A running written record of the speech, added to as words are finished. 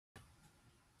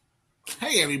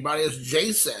Hey everybody, it's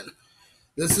Jason.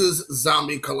 This is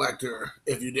Zombie Collector,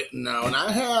 if you didn't know. And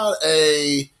I had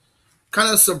a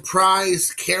kind of surprise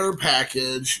care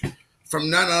package from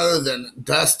none other than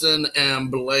Dustin and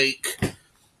Blake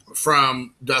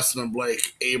from Dustin and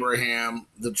Blake Abraham,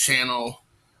 the channel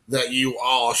that you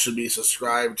all should be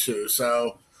subscribed to.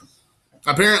 So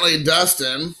apparently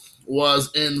Dustin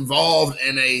was involved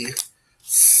in a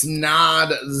Snodzilla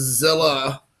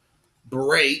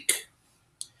break,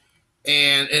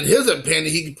 and in his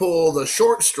opinion, he pulled the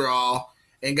short straw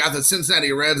and got the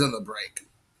Cincinnati Reds in the break.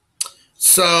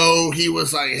 So he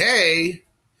was like, hey,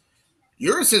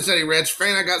 you're a Cincinnati Reds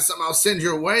fan. I got something I'll send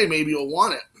your way. Maybe you'll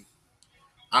want it.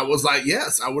 I was like,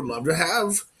 yes, I would love to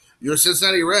have your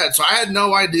Cincinnati Reds. So I had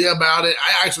no idea about it.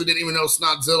 I actually didn't even know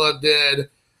Snodzilla did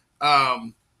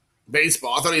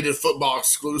baseball. I thought he did football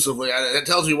exclusively. That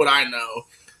tells you what I know.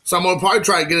 So I'm going to probably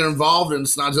try to get involved in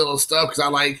Snodzilla stuff because I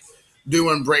like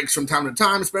doing breaks from time to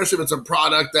time, especially if it's a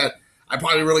product that I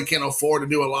probably really can't afford to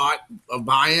do a lot of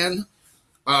buy-in.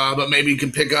 But maybe you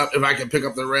can pick up, if I can pick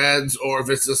up the Reds, or if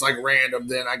it's just like random,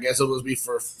 then I guess it'll just be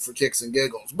for kicks and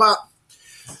giggles. But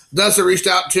Dustin reached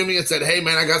out to me and said, hey,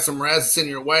 man, I got some Reds to send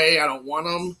your way. I don't want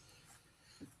them.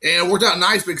 And it worked out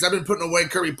nice because I've been putting away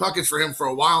Kirby Puckets for him for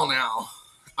a while now.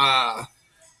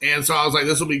 And so I was like,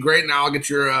 this will be great. Now I'll get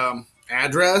your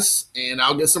address, and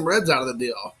I'll get some Reds out of the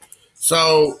deal.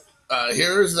 So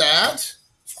here's that.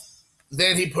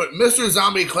 Then he put, Mr.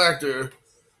 Zombie Collector,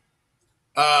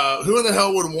 who in the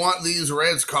hell would want these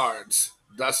Reds cards?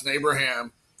 Dustin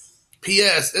Abraham.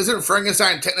 P.S. Isn't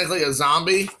Frankenstein technically a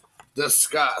zombie?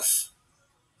 Discuss.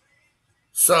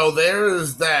 So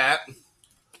there's that.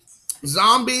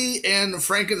 Zombie and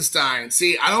Frankenstein.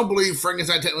 See, I don't believe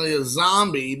Frankenstein technically is a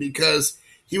zombie because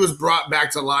he was brought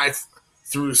back to life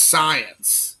through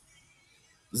science.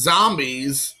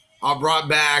 Zombies are brought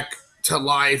back to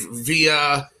life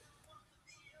via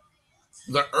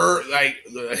the earth, like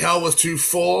the hell was too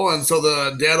full, and so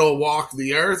the dead will walk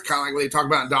the earth, kind of like what they talk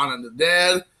about in Dawn of the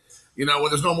Dead. You know,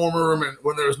 when there's no more room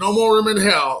in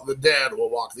hell, the dead will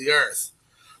walk the earth.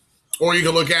 Or you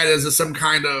can look at it as some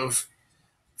kind of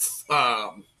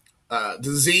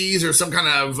disease, or some kind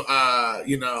of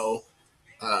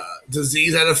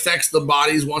disease that affects the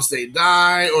bodies once they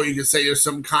die. Or you could say there's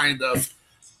some kind of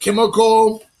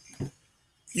chemical,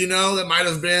 that might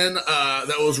have been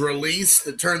that was released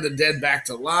that turned the dead back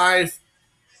to life.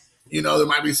 There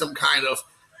might be some kind of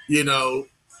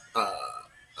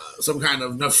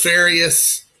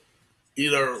nefarious,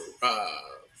 either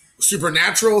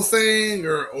supernatural thing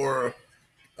or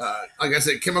like I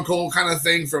said, chemical kind of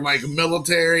thing from like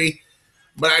military.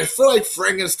 But I feel like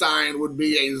Frankenstein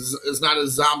is not a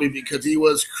zombie because he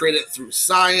was created through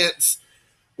science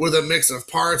with a mix of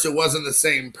parts. It wasn't the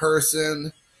same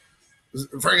person.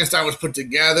 Frankenstein was put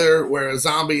together, where a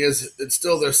zombie it's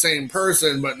still the same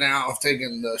person, but now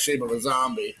taken the shape of a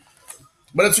zombie.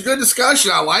 But it's a good discussion.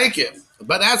 I like it.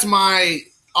 But that's my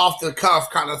off-the-cuff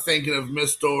kind of thinking of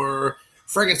Mr.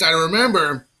 Frankenstein.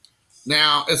 Remember,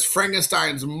 now it's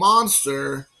Frankenstein's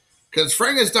monster, because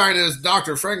Frankenstein is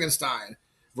Dr. Frankenstein.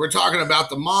 If we're talking about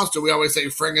the monster, we always say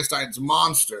Frankenstein's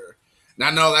monster. Now,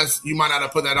 I know you might not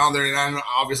have put that on there, and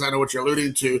obviously I know what you're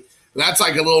alluding to. That's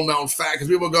like a little known fact, because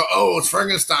people go, oh, it's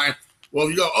Frankenstein. Well,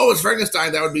 if you go, oh, it's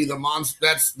Frankenstein, that would be the monster.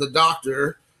 That's the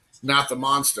doctor, not the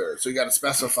monster. So you got to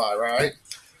specify, right?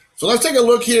 So let's take a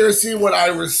look here and see what I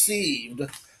received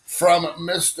from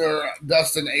Mr.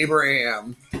 Dustin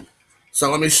Abraham.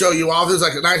 So let me show you all. There's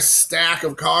like a nice stack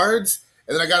of cards.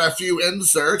 And then I got a few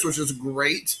inserts, which is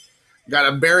great.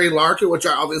 Got a Barry Larkin, which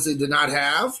I obviously did not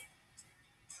have.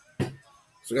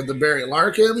 So I got the Barry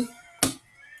Larkin.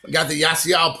 I got the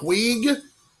Yasiel Puig.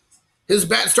 His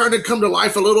bat started to come to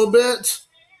life a little bit.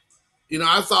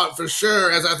 I thought for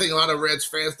sure, as I think a lot of Reds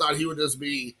fans thought, he would just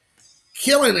be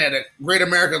killing it at Great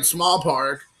American Small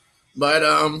Park. But,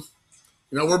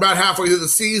 we're about halfway through the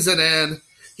season, and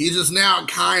he's just now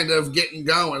kind of getting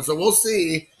going. So we'll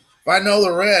see. If I know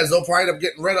the Reds, they'll probably end up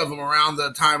getting rid of him around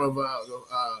the time of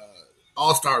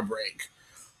All-Star break.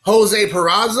 Jose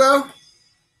Peraza,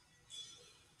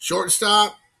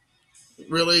 shortstop.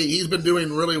 Really, he's been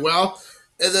doing really well.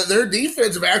 And their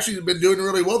defense have actually been doing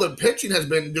really well. The pitching has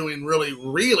been doing really,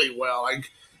 really well.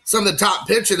 Like some of the top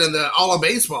pitching in all of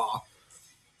baseball,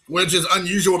 which is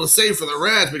unusual to say for the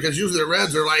Reds, because usually the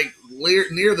Reds are like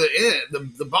near the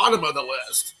end, the bottom of the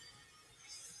list.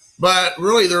 But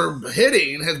really, their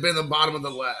hitting has been the bottom of the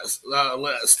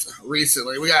list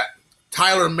recently. We got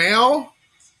Tyler Mahle.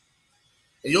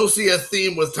 And you'll see a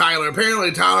theme with Tyler.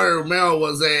 Apparently, Tyler Mahle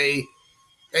was a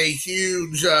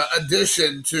huge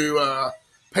addition to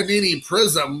Panini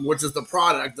Prism, which is the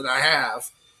product that I have.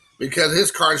 because his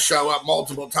cards show up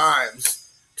multiple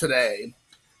times today.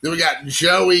 Then we got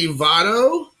Joey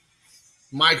Votto,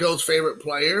 Michael's favorite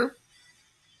player.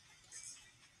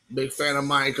 Big fan of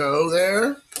Michael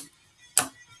there.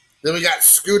 Then we got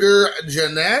Scooter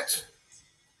Jeanette.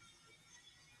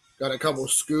 Got a couple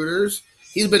of Scooters.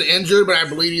 He's been injured, but I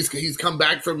believe he's come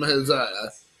back from his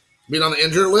being on the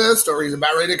injured list, or he's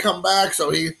about ready to come back. So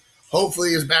he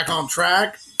hopefully is back on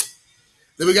track.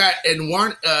 Then we got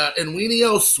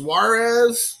Eugenio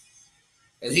Suarez,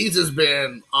 and he's just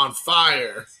been on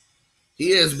fire. He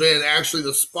has been actually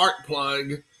the spark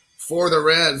plug for the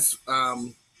Reds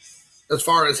as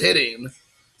far as hitting.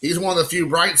 He's one of the few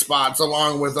bright spots,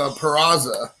 along with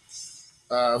Peraza.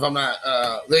 If I'm not,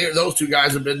 those two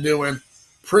guys have been doing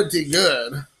pretty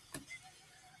good.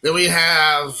 Then we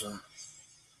have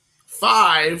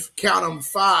 5, count them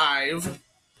 5,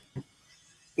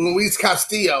 Luis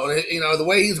Castillo. You know, the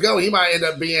way he's going, he might end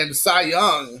up being Cy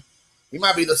Young. He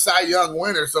might be the Cy Young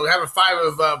winner. So having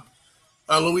 5 of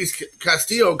Luis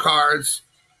Castillo cards,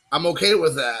 I'm okay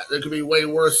with that. There could be way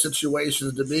worse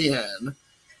situations to be in.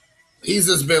 He's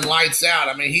just been lights out.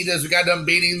 I mean, he just got done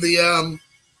beating the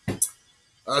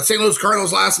St. Louis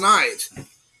Cardinals last night.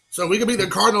 So we could beat the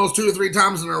Cardinals 2 or 3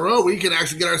 times in a row. We can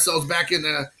actually get ourselves back in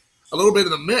a little bit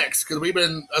of the mix, because we've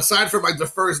been, aside from like the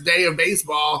first day of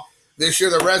baseball this year,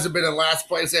 the Reds have been in last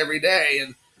place every day.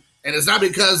 And it's not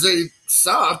because they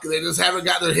suck. They just haven't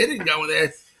got their hitting going.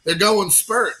 They're going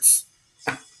spurts.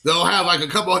 They'll have like a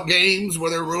couple of games where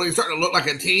they're really starting to look like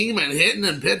a team and hitting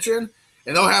and pitching.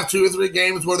 And they'll have 2 or 3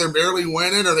 games where they're barely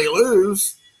winning or they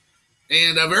lose.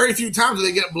 And very few times do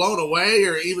they get blown away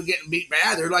or even getting beat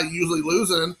bad. They're like usually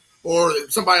losing, or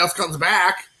somebody else comes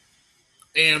back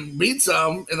and beats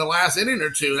them in the last inning or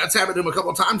 2. That's happened to them a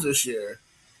couple times this year.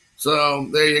 So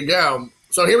there you go.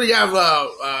 So here we have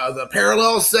the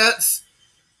parallel sets.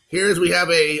 Here's we have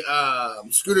a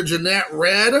Scooter Jeanette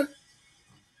red.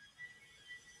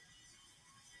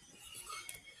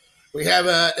 We have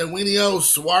a Eugenio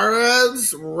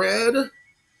Suarez red.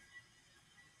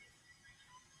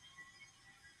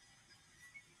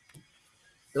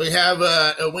 Then we have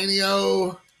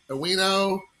Eugenio.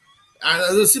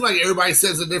 It seems like everybody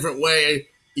says it a different way.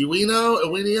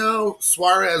 Eugenio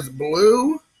Suarez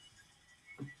blue.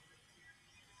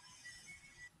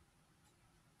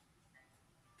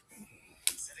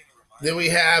 Then we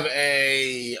have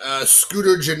a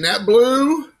Scooter Jeanette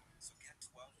blue.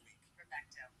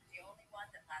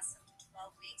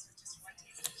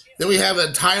 Then we have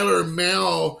a Tyler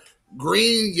Mell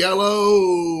green,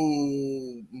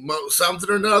 yellow, something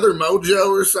or another, mojo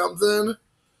or something.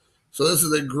 So this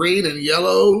is a green and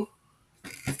yellow.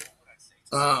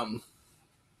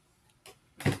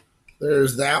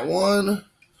 There's that one.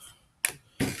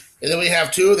 And then we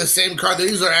have 2 of the same card.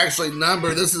 These are actually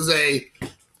numbered. This is a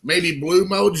maybe blue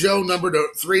mojo, numbered to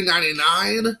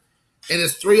 399. And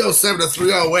it's 307 to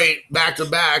 308 back to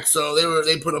back. So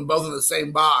they put them both in the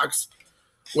same box,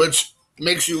 which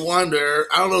makes you wonder.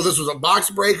 I don't know if this was a box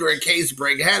break or a case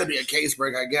break. It had to be a case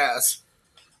break, I guess,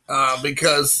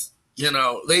 because you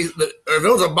know if it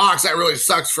was a box, that really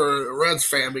sucks for a Reds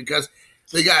fan, because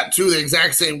they got 2 of the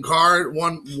exact same card,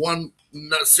 one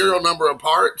serial number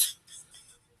apart,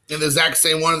 and the exact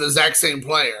same one and the exact same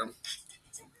player.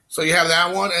 So you have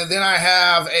that one, and then I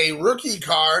have a rookie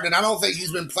card, and I don't think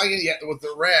he's been playing yet with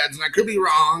the Reds, and I could be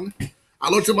wrong. I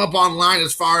looked him up online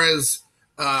as far as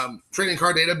trading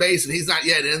card database, and he's not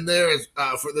yet in there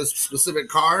for this specific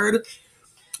card.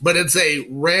 But it's a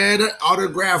red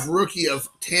autograph rookie of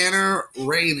Tanner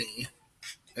Rainey,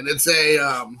 and it's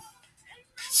a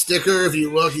sticker. If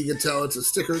you look, you can tell it's a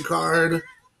sticker card.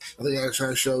 I think that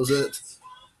kind of shows it,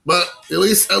 but at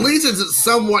least it's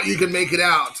somewhat you can make it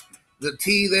out. The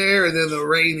T there, and then the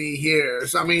Rainey here.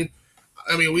 So I mean,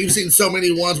 we've seen so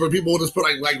many ones where people will just put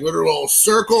like literal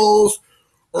circles,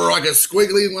 or like a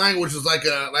squiggly line, which is like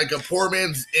a poor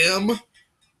man's M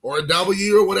or a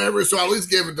W or whatever. So I'll at least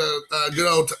give it to good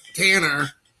old Tanner,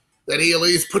 that he at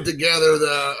least put together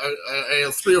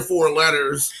the 3 or 4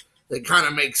 letters that kind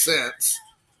of make sense.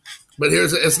 But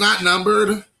it's not numbered,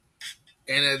 and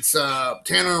it's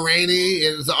Tanner Rainey.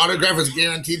 And the autograph is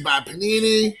guaranteed by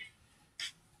Panini.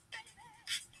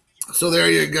 So there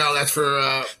you go. That's for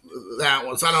that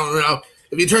one. So I don't know.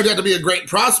 If he turns out to be a great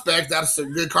prospect, that's a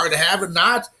good card to have. If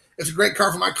not, it's a great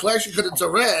card for my collection because it's a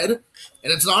red and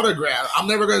it's an autograph. I'm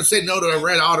never going to say no to a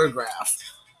red autograph.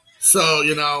 So,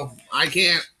 you know, I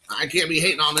can't be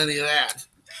hating on any of that.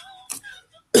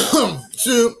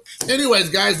 So, anyways,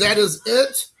 guys, that is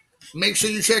it. Make sure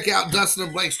you check out Dustin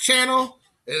and Blake's channel.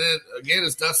 And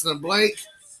it's Dustin and Blake.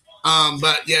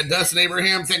 But yeah, Dustin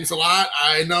Abraham, thanks a lot.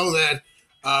 I know that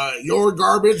Your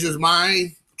garbage is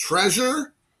my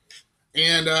treasure.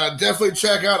 And definitely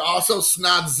check out also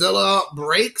Snodzilla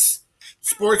Breaks,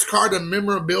 sports card and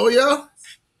memorabilia.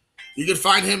 You can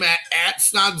find him at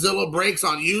Snodzilla Breaks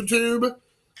on YouTube.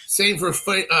 Same for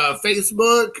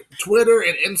Facebook, Twitter,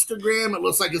 and Instagram. It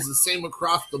looks like it's the same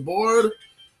across the board.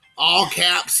 All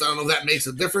caps. I don't know if that makes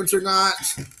a difference or not.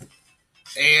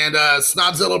 And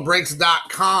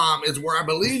SnodzillaBreaks.com is where I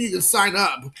believe you can sign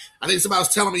up. I think somebody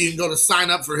was telling me you can go to sign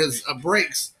up for his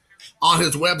breaks on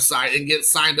his website and get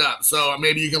signed up. So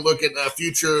maybe you can look at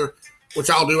future, which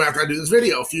I'll do after I do this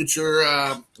video, future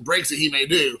breaks that he may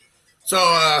do. So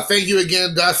thank you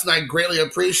again, Dustin. I greatly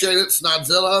appreciate it.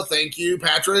 Snodzilla, thank you,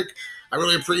 Patrick. I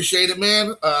really appreciate it, man.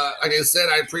 Like I said,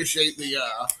 I appreciate the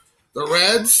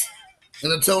Reds.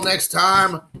 And until next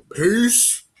time,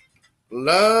 peace,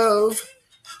 love,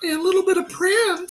 and a little bit of Prince.